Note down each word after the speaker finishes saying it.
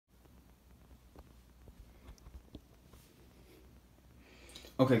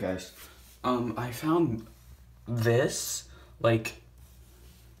Okay, guys. I found this, like,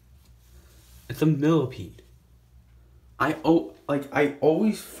 it's a millipede. I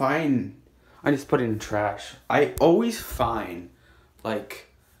always find, I just put it in trash. I always find, like,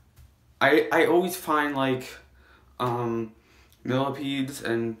 I always find, like, millipedes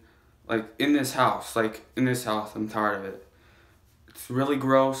and, like, in this house. Like, in this house, I'm tired of it. It's really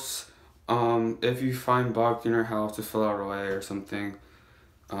gross. If you find bugs in your house, just throw it away or something.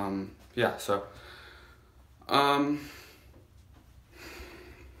 Yeah, so,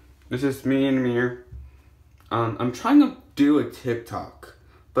 this is me and Mir. I'm trying to do a TikTok,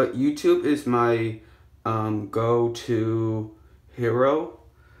 but YouTube is my go-to hero.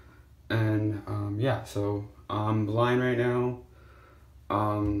 And yeah, so I'm blind right now.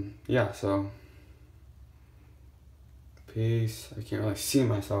 Yeah, so peace. I can't really see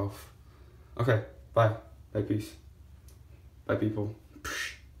myself. Okay, bye. Bye, peace. Bye, people.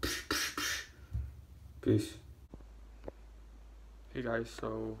 Peace. Hey guys,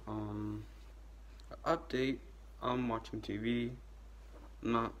 so update. I'm watching TV.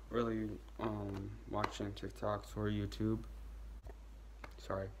 Not really watching TikToks or YouTube.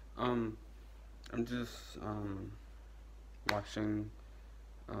 Sorry. I'm just watching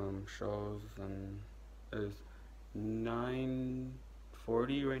shows, and it's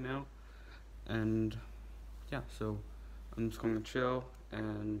 9:40 right now, and yeah, so I'm just gonna chill,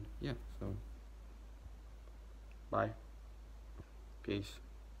 and yeah, so bye, peace.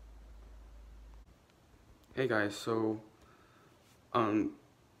 Hey guys, so um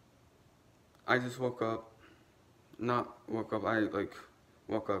I just woke up. Not woke up. I like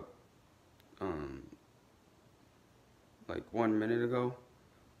woke up um like 1 minute ago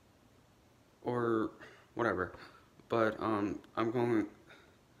or whatever. But I'm going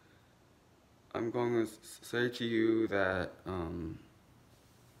to say to you that I'm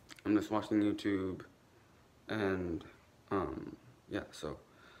just watching YouTube, and yeah, so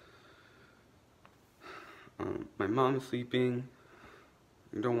my mom's sleeping.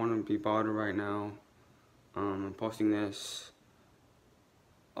 I don't want to be bothered right now. I'm posting this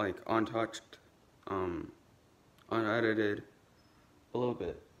like untouched, unedited, a little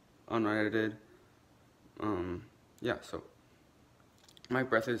bit unedited. Yeah, so my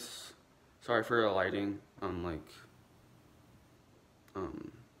breath is, sorry for the lighting.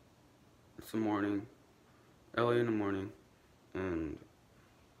 It's the morning, early in the morning, and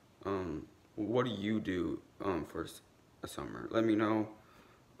what do you do for a summer? Let me know.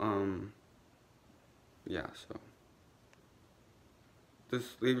 Yeah, so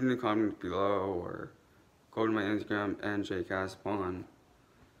just leave it in the comments below, or go to my Instagram, NJCasbon,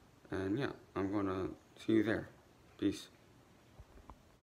 and yeah, I'm gonna see you there. Peace.